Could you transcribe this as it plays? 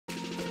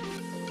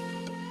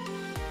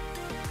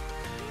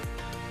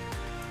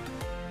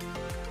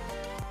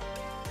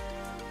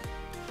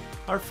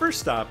Our first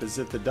stop is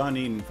at the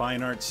Dunedin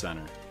Fine Art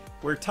Center,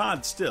 where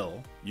Todd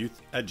Still,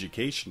 Youth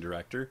Education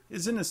Director,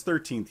 is in his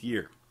 13th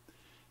year.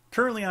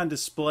 Currently on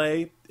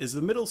display is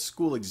the middle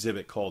school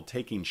exhibit called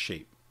Taking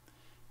Shape.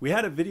 We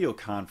had a video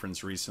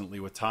conference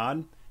recently with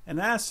Todd and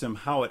asked him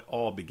how it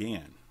all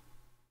began.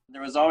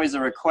 There was always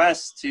a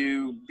request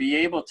to be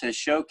able to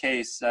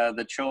showcase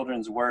the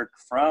children's work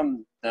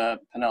from the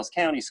Pinellas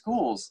County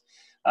Schools,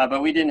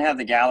 but we didn't have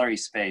the gallery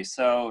space.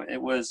 So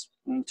it was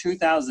in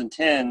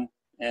 2010,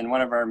 in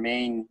one of our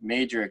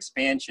major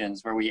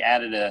expansions, where we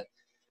added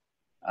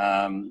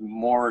a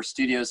more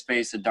studio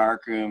space, a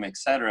dark room,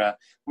 etc.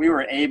 We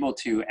were able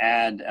to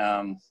add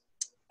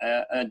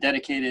a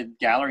dedicated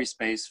gallery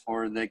space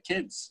for the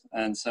kids.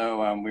 And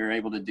so we were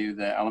able to do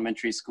the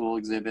elementary school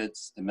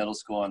exhibits, the middle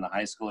school and the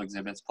high school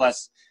exhibits,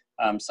 plus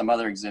some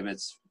other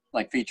exhibits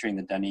like featuring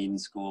the Dunedin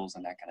schools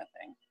and that kind of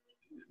thing.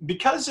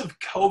 Because of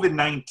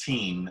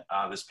COVID-19,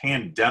 this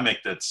pandemic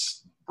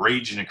that's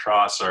raging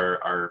across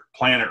our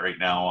planet right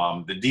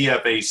now, the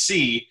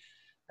DFAC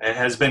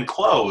has been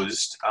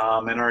closed,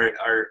 and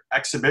our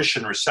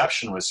exhibition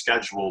reception was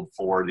scheduled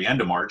for the end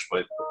of March,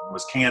 but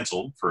was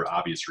canceled for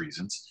obvious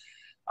reasons.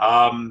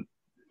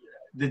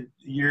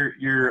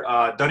 Your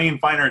Dunedin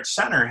Fine Art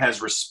Center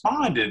has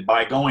responded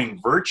by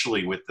going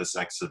virtually with this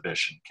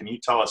exhibition. Can you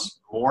tell us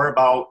more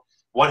about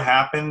what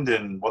happened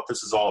and what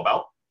this is all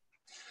about?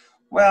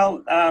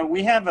 Well,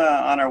 we have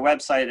on our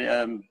website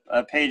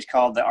a page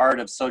called The Art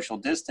of Social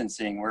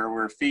Distancing, where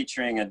we're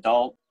featuring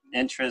adult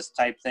interest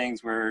type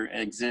things, where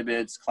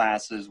exhibits,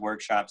 classes,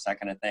 workshops, that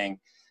kind of thing.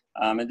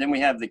 And then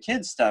we have the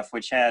kids stuff,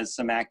 which has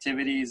some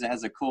activities. It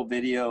has a cool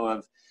video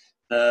of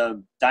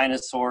the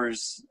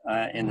dinosaurs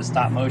in the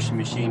stop motion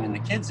machine in the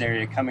kids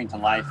area coming to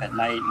life at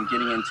night and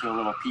getting into a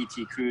little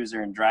PT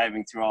Cruiser and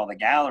driving through all the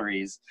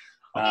galleries,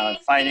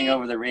 fighting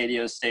over the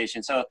radio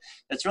station. So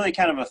it's really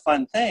kind of a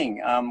fun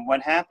thing.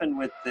 What happened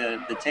with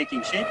the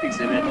Taking Shape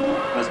exhibit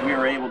was we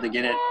were able to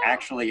get it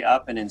actually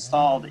up and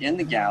installed in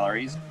the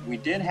galleries. We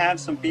did have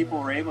some people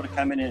who were able to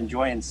come in and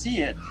enjoy and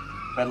see it,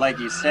 but like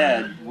you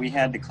said, we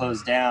had to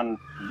close down.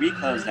 We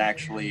closed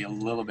actually a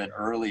little bit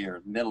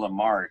earlier, middle of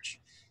March.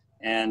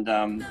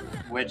 And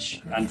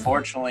which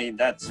unfortunately,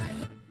 that's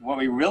what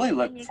we really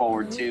look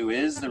forward to,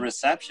 is the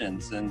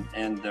receptions and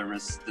the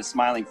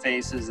smiling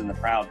faces and the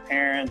proud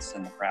parents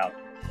and the proud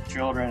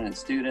children and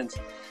students.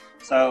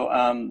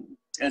 So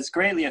it's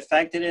greatly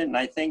affected it, and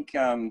I think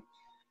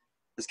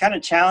it's kind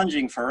of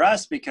challenging for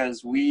us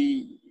because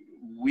we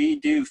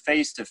do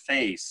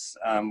face-to-face.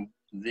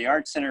 The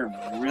Art Center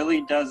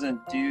really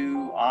doesn't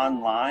do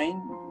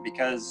online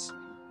because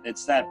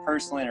it's that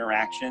personal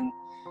interaction.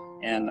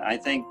 And I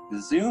think the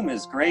Zoom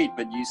is great,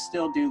 but you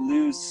still do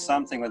lose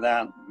something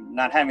without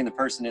not having the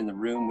person in the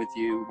room with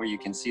you, where you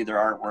can see their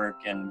artwork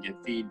and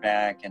get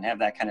feedback and have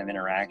that kind of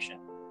interaction.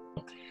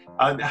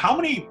 How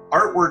many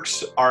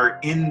artworks are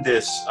in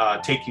this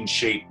Taking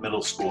Shape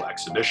middle school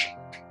exhibition?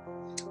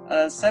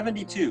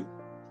 72.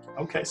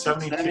 Okay,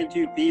 72.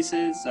 72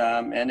 pieces,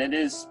 and it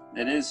is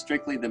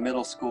strictly the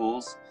middle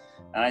schools.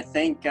 And I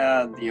think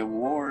the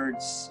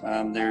awards,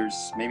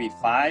 there's maybe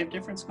 5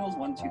 different schools,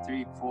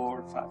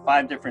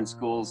 5 different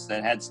schools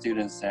that had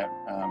students that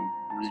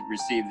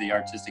received the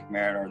Artistic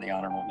Merit or the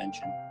Honorable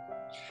Mention.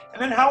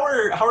 And then how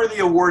are the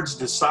awards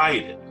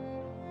decided?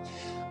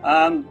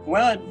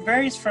 Well, it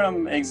varies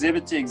from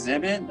exhibit to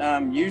exhibit.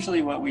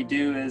 Usually what we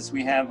do is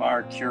we have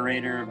our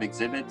curator of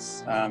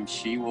exhibits.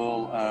 She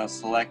will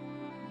select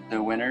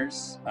the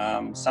winners.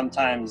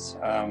 Sometimes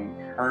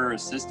her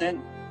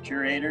assistant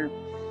curator,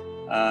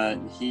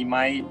 he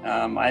might,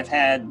 I've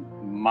had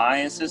my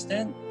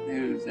assistant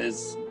who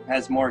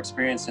has more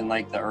experience in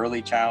like the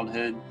early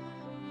childhood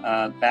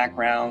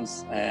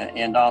backgrounds,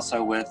 and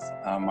also with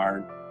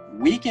our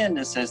weekend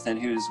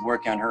assistant who's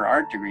working on her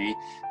art degree.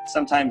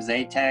 Sometimes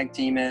they tag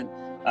team it,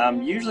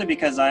 usually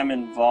because I'm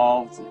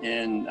involved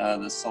in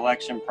the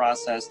selection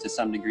process to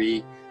some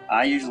degree.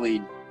 I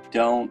usually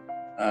don't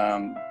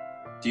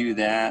do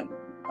that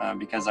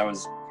because I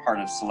was part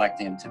of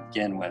selecting him to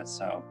begin with.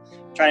 So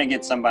trying to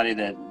get somebody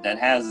that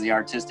has the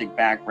artistic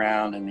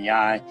background and the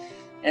eye.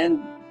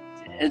 And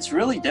it's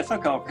really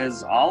difficult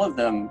because all of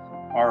them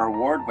are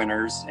award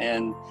winners,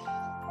 and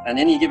on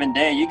any given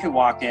day you could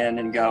walk in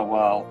and go,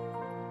 well,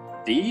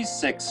 these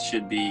 6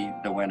 should be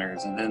the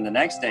winners, and then the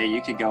next day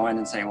you could go in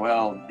and say,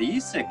 well,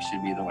 these 6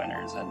 should be the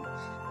winners.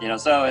 And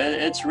so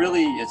it's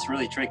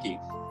really tricky.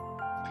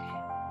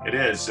 It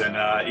is, and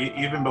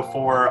even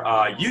before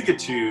you get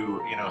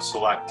to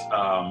select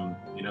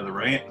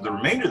the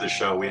remainder of the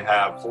show, we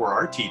have 4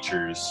 art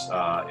teachers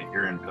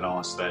here in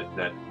Pinellas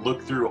that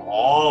look through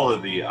all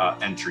of the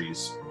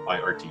entries by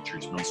art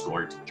teachers, middle school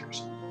art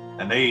teachers,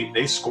 and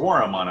they score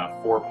them on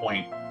a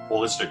 4-point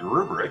holistic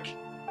rubric.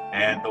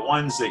 And the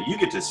ones that you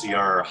get to see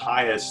are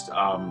highest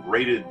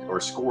rated or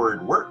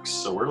scored works.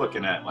 So we're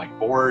looking at like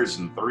 4s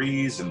and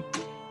 3s, and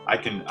I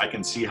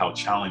can see how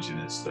challenging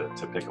it is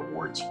to pick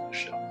awards for the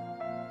show.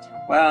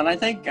 Well, and I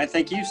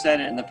think you've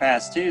said it in the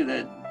past too,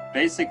 that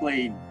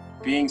basically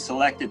being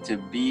selected to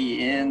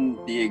be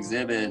in the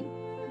exhibit,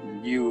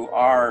 you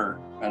are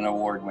an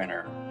award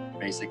winner.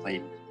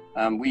 basically.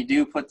 We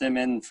do put them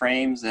in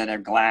frames that are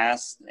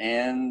glass,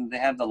 and they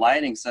have the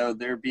lighting, so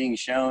they're being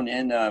shown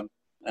in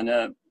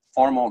a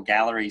formal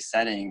gallery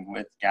setting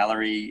with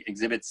gallery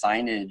exhibit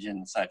signage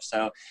and such.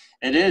 So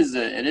it is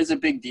a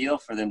big deal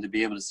for them to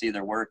be able to see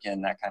their work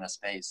in that kind of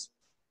space.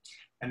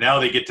 And now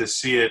they get to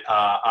see it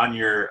on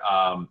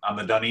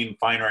the Dunedin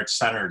Fine Art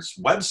Center's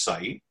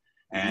website.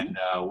 And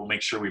we'll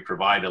make sure we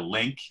provide a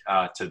link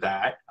to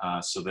that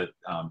so that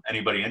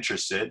anybody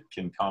interested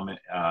can come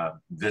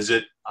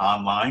visit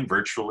online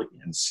virtually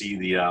and see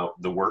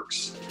the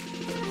works